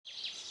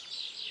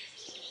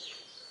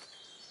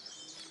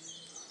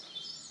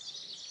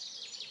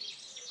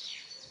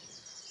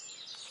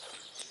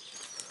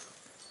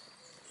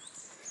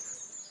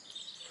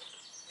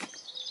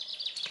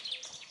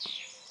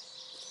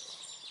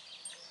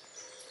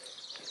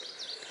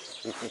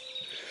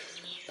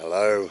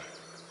Hello.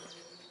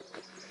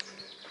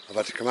 I've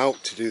had to come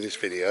out to do this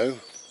video,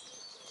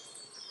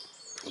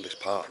 on this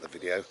part of the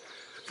video.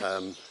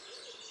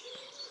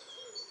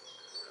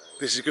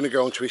 This is going to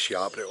go onto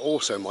Ishiyard, but it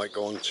also might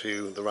go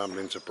onto the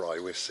Ramblings of Bry,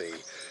 we'll see.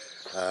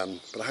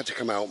 But I had to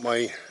come out.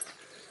 My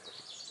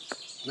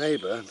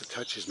neighbour that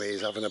touches me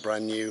is having a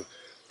brand new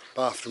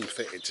bathroom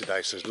fitted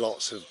today, so there's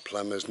lots of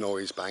plumbers,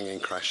 noise, banging,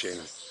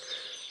 crashing.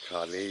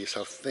 Hardly hear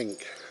yourself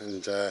think,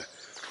 and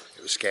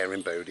it was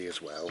scaring Bodie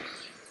as well.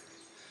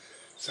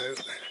 So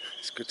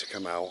it's good to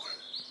come out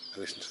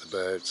and listen to the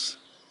birds.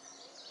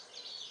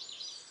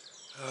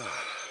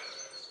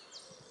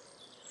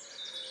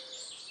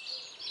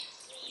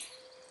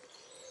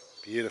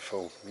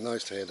 Beautiful,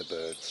 nice to hear the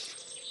birds.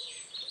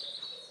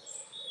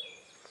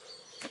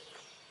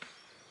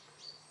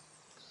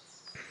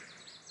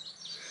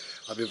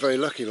 I've been very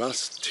lucky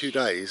last 2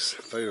 days,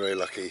 very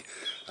lucky.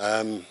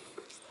 Oh,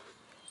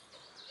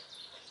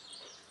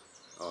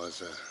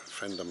 there's a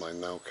friend of mine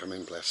now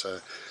coming, bless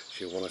her.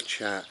 She'll want to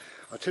chat.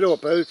 I'll tell you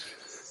what, Bode,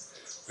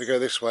 we go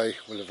this way,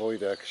 we'll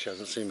avoid her because she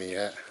hasn't seen me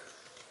yet.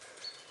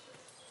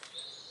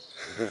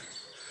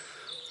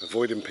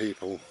 Avoiding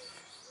people.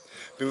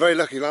 Been very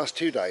lucky last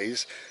 2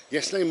 days.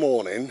 Yesterday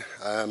morning,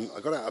 I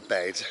got out of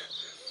bed.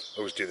 I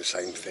always do the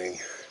same thing.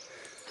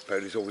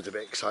 Bodie's always a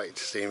bit excited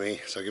to see me,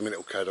 so I give him a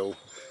little cuddle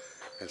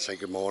and say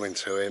good morning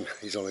to him.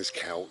 He's on his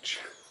couch.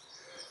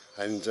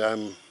 And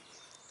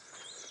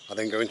I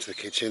then go into the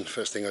kitchen.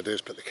 First thing I do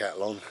is put the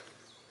kettle on.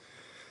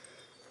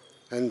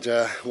 And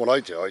what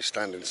I do, I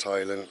stand in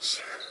silence.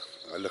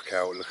 I look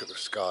out, look at the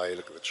sky,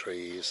 look at the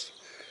trees,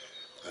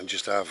 and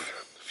just have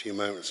a few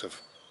moments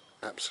of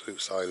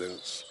absolute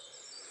silence.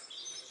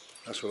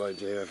 That's what I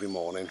do every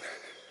morning.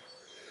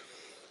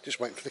 Just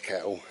waiting for the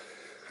kettle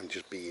and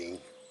just being.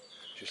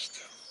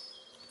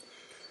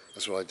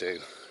 That's what I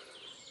do.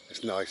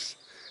 It's nice.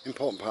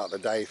 Important part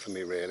of the day for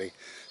me, really.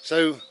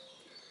 So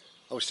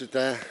I was stood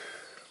there,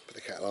 put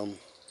the kettle on,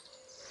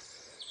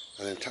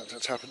 and then tap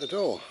tap tap at the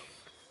door.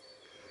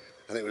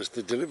 And it was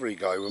the delivery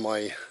guy with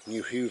my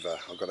new Hoover.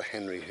 I've got a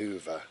Henry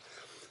Hoover.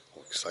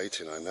 Oh,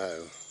 exciting, I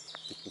know.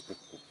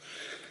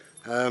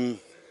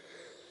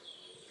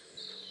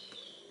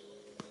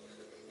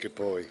 Good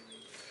boy.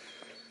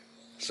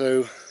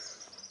 So,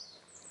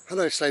 had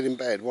I stayed in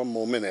bed one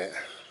more minute,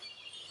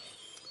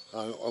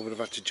 I would have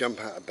had to jump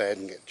out of bed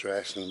and get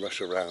dressed and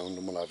rush around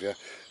and what have you.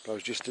 But I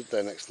was just stood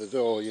there next to the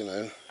door, you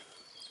know.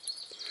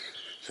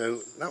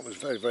 So that was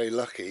very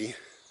lucky.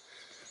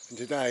 And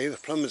today the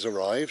plumbers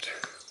arrived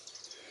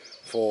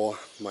for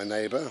my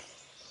neighbour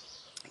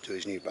to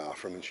his new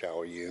bathroom and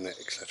shower unit,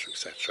 etc,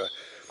 etc.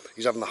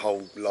 He's having the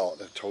whole lot,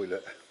 the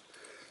toilet,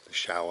 the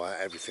shower,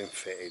 everything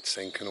fitted,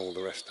 sink and all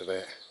the rest of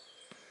it.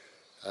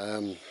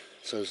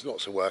 So there's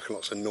lots of work and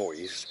lots of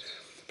noise,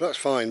 but that's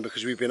fine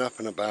because we've been up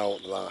and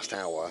about the last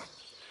hour,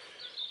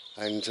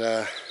 and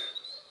they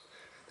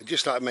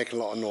just started making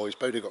a lot of noise.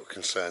 Bodie got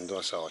concerned and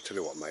I said, oh, I'll tell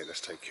you what, mate,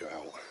 let's take you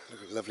out.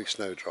 Look at the lovely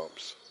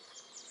snowdrops.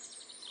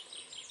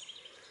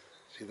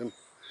 See them?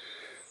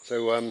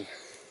 So where's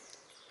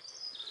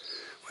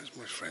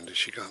my friend? Is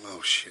she gone?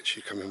 Oh shit,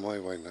 she's coming my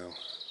way now.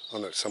 Oh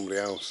no, it's somebody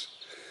else.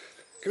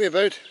 Come here,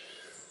 Bode.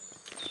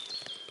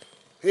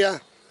 Here.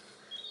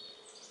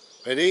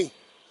 Ready?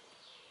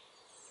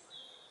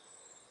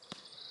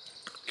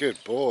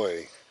 Good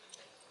boy.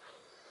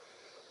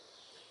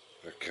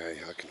 Okay,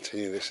 I'll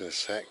continue this in a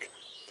sec.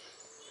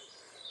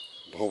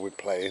 While we're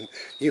playing.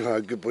 You are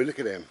a good boy, look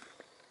at him.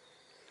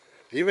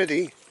 Are you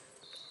ready?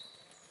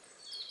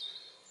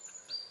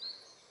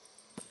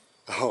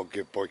 Oh,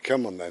 good boy,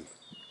 come on then.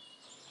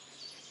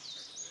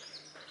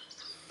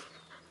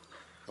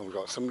 Oh, we've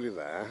got somebody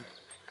there.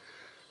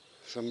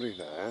 Somebody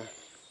there.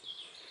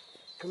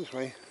 Come this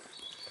way.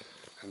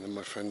 And then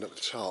my friend at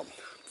the top.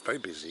 Very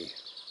busy.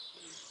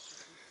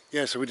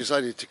 Yeah, so we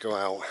decided to go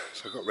out.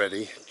 So I got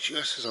ready.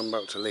 Just as I'm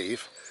about to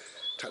leave,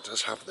 tap tap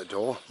tap at the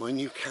door. My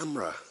new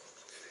camera.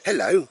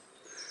 Hello.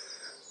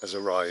 Has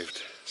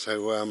arrived.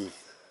 So I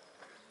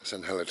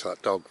sent hello to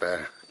that dog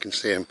there. You can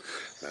see him.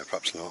 No,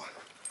 perhaps not.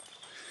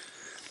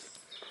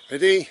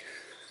 Ready?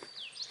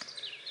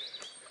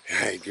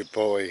 Hey, good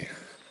boy.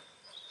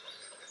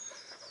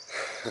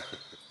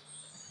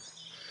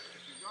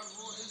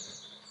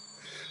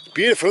 It's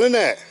beautiful, isn't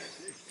it?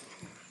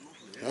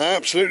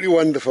 Absolutely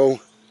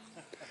wonderful.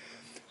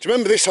 Do you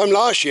remember this time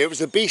last year it was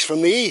the beast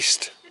from the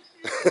east?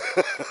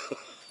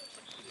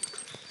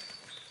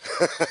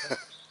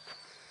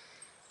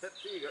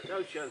 You got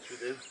no chance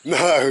with him.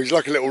 No, he's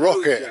like a little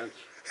rocket.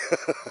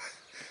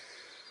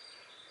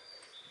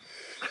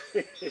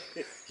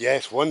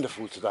 Yes,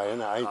 wonderful today,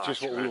 isn't it? Oh,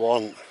 just what we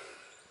want.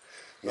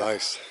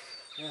 Nice.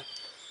 Yeah.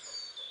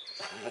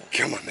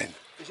 Come on then.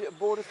 Is it a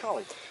border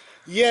collie?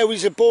 Yeah,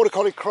 he's a border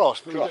collie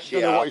cross, but we don't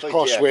know what he's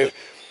crossed with.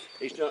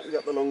 He's not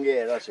got the long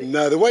hair, has he?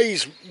 No, the way he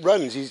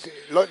runs, he's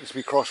likely to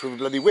be crossed with a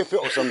bloody whippet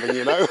or something,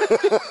 you know,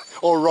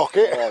 or a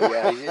rocket. Oh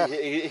yeah,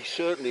 he's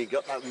certainly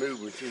got that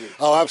movement, isn't he?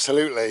 Oh,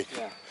 absolutely.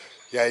 Yeah.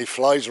 Yeah, he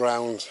flies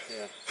around.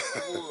 Yeah.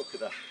 Oh, look at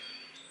that.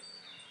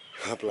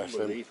 God bless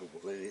him.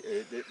 Unbelievable.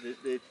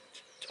 The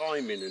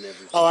timing and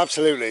everything. Oh,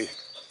 absolutely.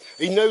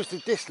 He knows the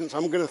distance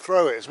I'm going to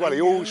throw it as well.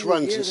 He always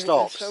runs and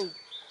stops.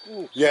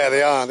 Yeah,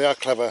 they are. They are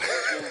clever.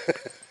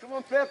 Come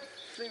on, Pep.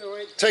 See you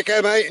later. Take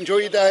care, mate. Enjoy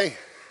your day.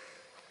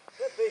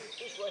 Peppy,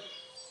 this way.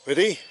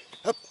 Ready?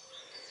 Up.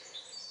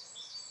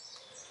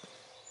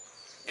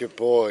 Good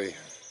boy.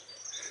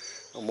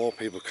 Oh, more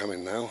people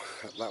coming now.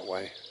 Up that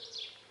way.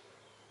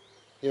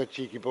 You're a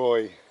cheeky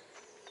boy.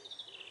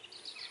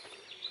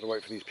 Gotta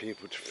wait for these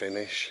people to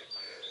finish.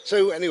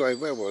 So anyway,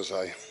 where was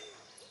I?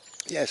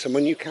 Yeah, so my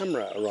new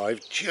camera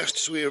arrived just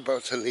as we were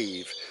about to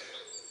leave.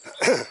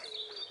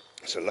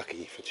 So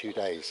lucky for 2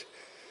 days.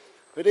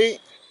 Ready?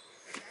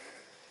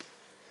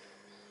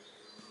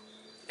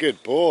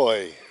 Good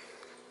boy.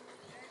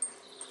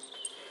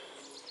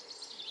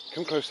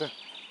 Come closer.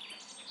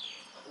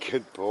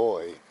 Good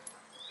boy.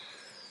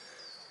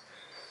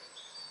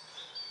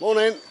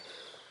 Morning.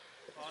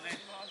 Morning.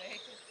 Morning.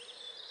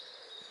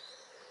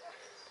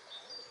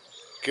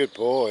 Good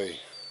boy.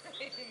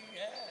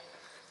 Yeah.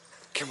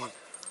 Come on.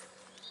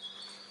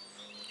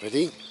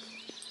 Ready? You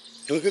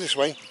want to go this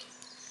way?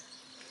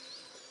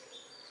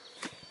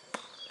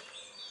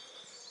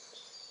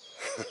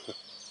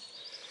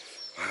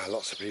 Wow,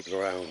 lots of people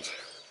around.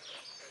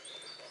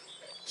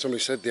 Somebody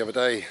said the other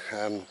day,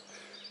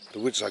 the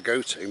woods I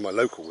go to, my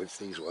local woods,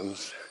 these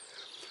ones,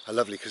 are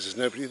lovely because there's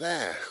nobody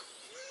there.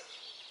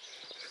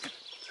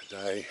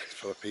 Today, it's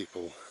full of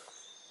people.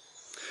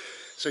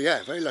 So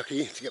yeah, very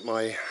lucky to get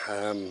my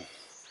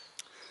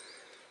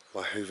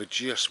my Hoover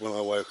just when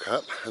I woke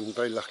up, and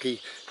very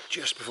lucky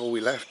just before we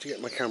left to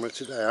get my camera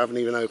today. I haven't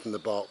even opened the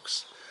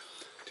box.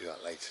 Do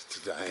that later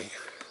today.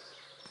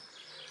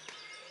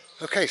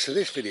 Okay, so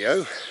this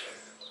video,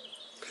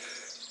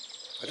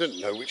 I don't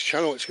know which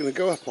channel it's going to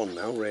go up on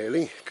now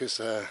really, because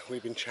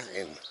we've been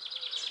chatting.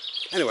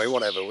 Anyway,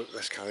 whatever,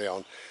 let's carry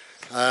on.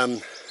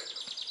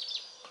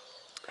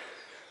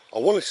 I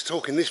wanted to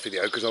talk in this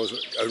video because I was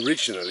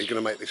originally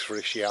going to make this for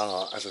Ishi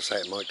Art. As I say,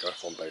 it might go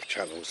up on both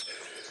channels.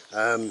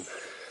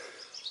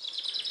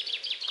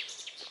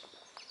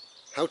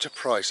 How to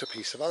price a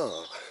piece of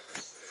art.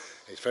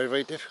 It's very,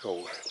 very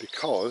difficult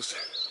because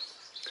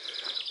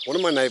one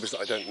of my neighbours that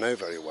I don't know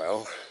very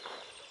well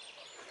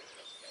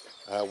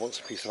wants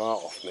a piece of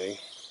art off me,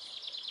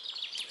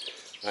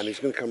 and he's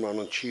going to come around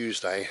on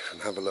Tuesday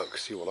and have a look,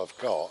 see what I've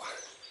got.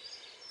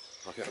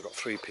 I think I've got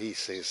 3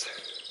 pieces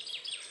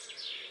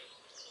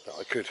that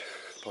I could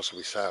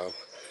possibly sell,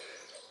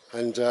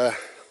 and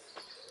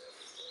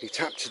he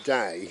tapped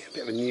today, a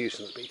bit of a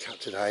nuisance, but he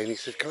tapped today and he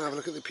said, can I have a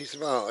look at the piece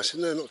of art? I said,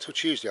 no, not till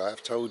Tuesday, I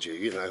have told you,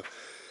 you know,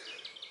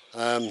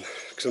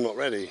 because I'm not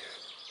ready.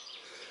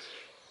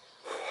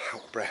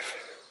 Out of breath.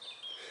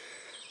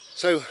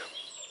 So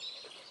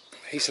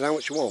he said, how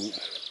much you want?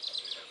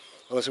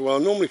 And I said, well, I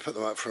normally put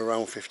them up for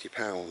around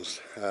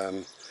 £50,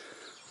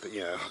 but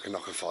you know, I can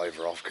knock a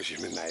fiver off because you're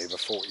my neighbour,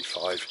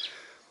 45.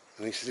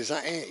 And he said, is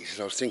that it? He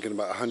said, I was thinking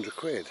about 100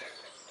 quid.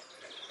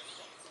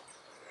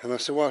 And I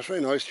said, well, it's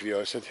very nice of you.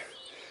 I said,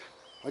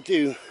 I do,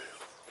 you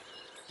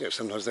know,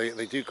 sometimes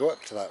they do go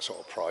up to that sort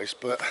of price,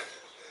 but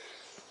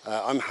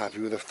I'm happy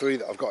with the 3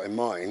 that I've got in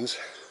mind.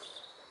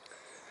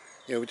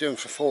 You know, we're doing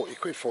for 40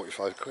 quid,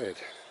 45 quid.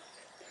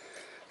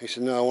 He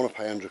said, no, I want to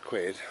pay 100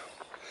 quid.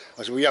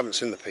 I said, well, you haven't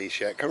seen the piece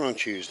yet. Come around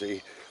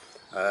Tuesday,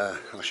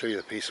 I'll show you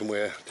the piece and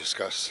we'll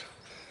discuss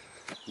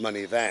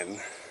money then.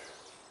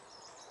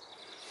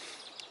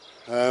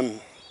 And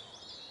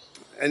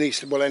he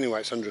said, well,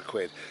 anyway, it's 100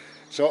 quid.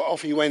 So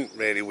off he went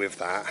really with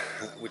that,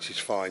 which is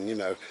fine, you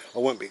know. I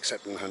won't be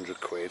accepting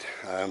 100 quid.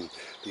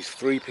 These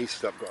 3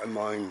 pieces I've got in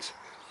mind,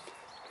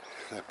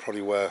 they're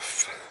probably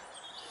worth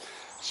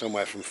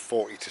somewhere from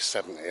 40 to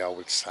 70, I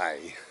would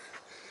say.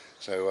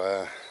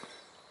 So,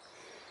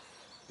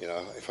 you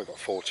know, if I got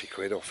 40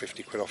 quid or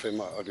 50 quid off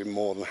him, I'd be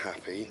more than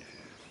happy.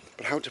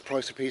 But how to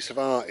price a piece of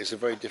art is a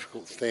very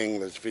difficult thing.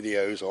 There's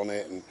videos on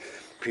it and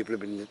people have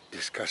been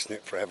discussing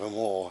it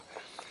forevermore.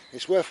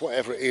 It's worth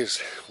whatever it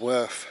is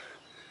worth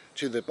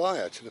to the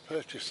buyer, to the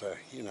purchaser,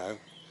 you know.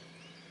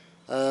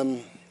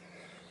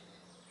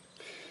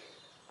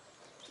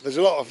 There's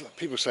a lot of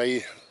people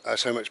say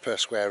so much per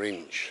square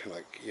inch,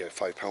 like, you know,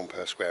 £5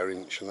 per square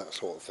inch and that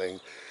sort of thing.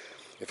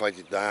 If I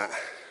did that,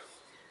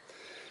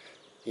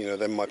 you know,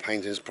 then my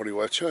painting's probably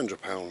worth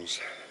 £200.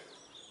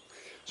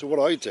 So what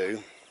I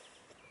do,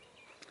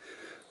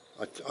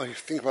 I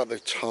think about the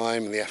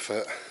time and the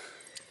effort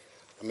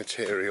and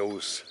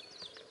materials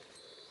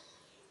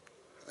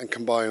and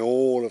combine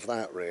all of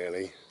that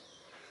really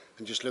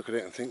and just look at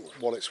it and think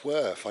what it's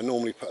worth. I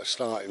normally put a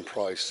starting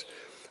price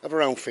of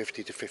around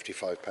 £50 to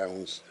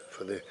 £55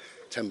 for the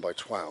 10 by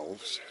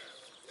 12s.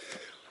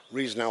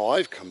 Reason how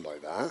I've come by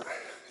that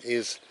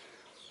is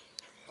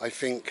I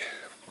think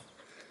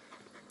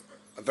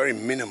a very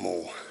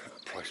minimal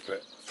price,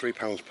 but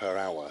 £3 per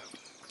hour.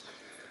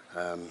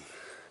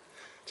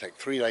 Take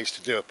 3 days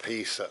to do a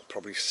piece at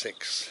probably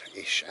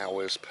 6-ish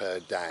hours per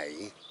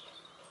day.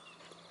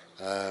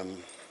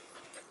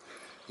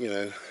 You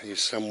know,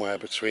 is somewhere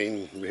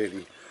between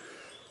really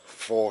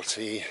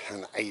 40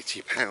 and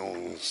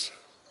 £80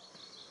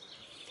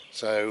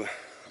 So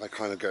I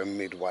kind of go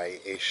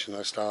midway-ish, and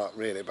I start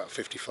really about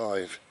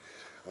 55.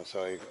 I'm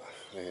sorry,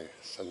 yeah,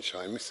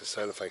 sunshine. Mr.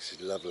 Solar Face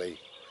is lovely.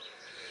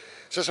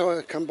 So that's how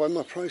I come by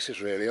my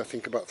prices really. I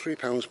think about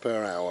 £3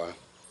 per hour,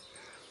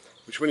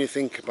 which when you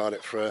think about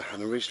it, for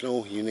an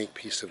original, unique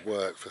piece of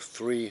work for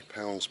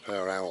 £3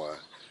 per hour,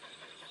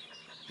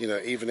 you know,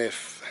 even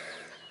if,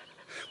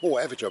 well,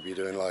 whatever job you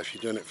do in life,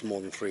 you're doing it for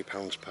more than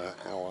 £3 per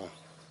hour.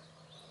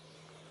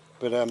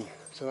 But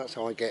so that's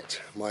how I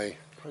get my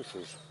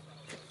prices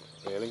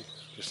really.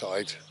 Just thought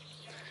I'd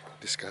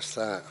discuss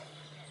that.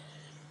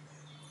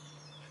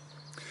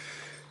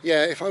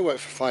 Yeah, if I work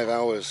for 5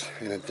 hours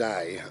in a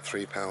day at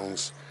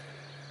 £3,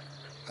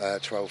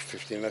 12,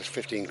 15, that's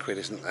 15 quid,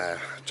 isn't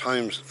there?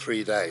 Times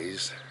 3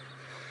 days,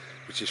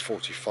 which is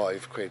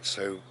 45 quid,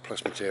 so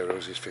plus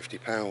materials is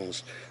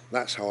 £50.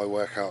 That's how I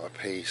work out a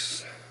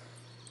piece.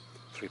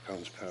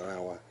 £3 per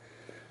hour.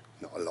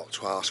 Not a lot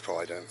to ask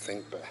for, I don't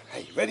think, but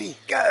hey, ready,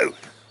 go!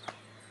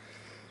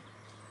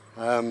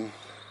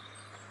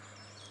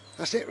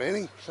 That's it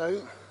really.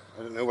 So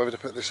I don't know whether to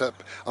put this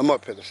up. I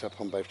might put this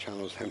up on both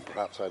channels then,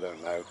 perhaps, I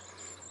don't know.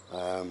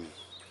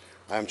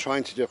 I'm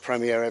trying to do a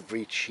premiere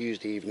every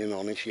Tuesday evening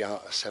on Ishii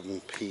at 7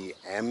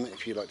 PM.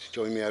 If you'd like to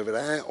join me over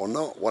there or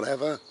not,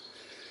 whatever.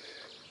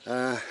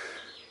 Have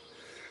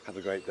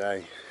a great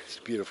day. It's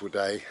a beautiful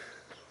day.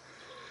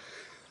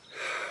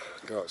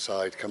 Go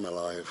outside, come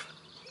alive.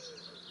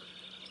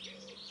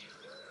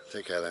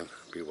 Take care then.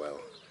 Be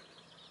well.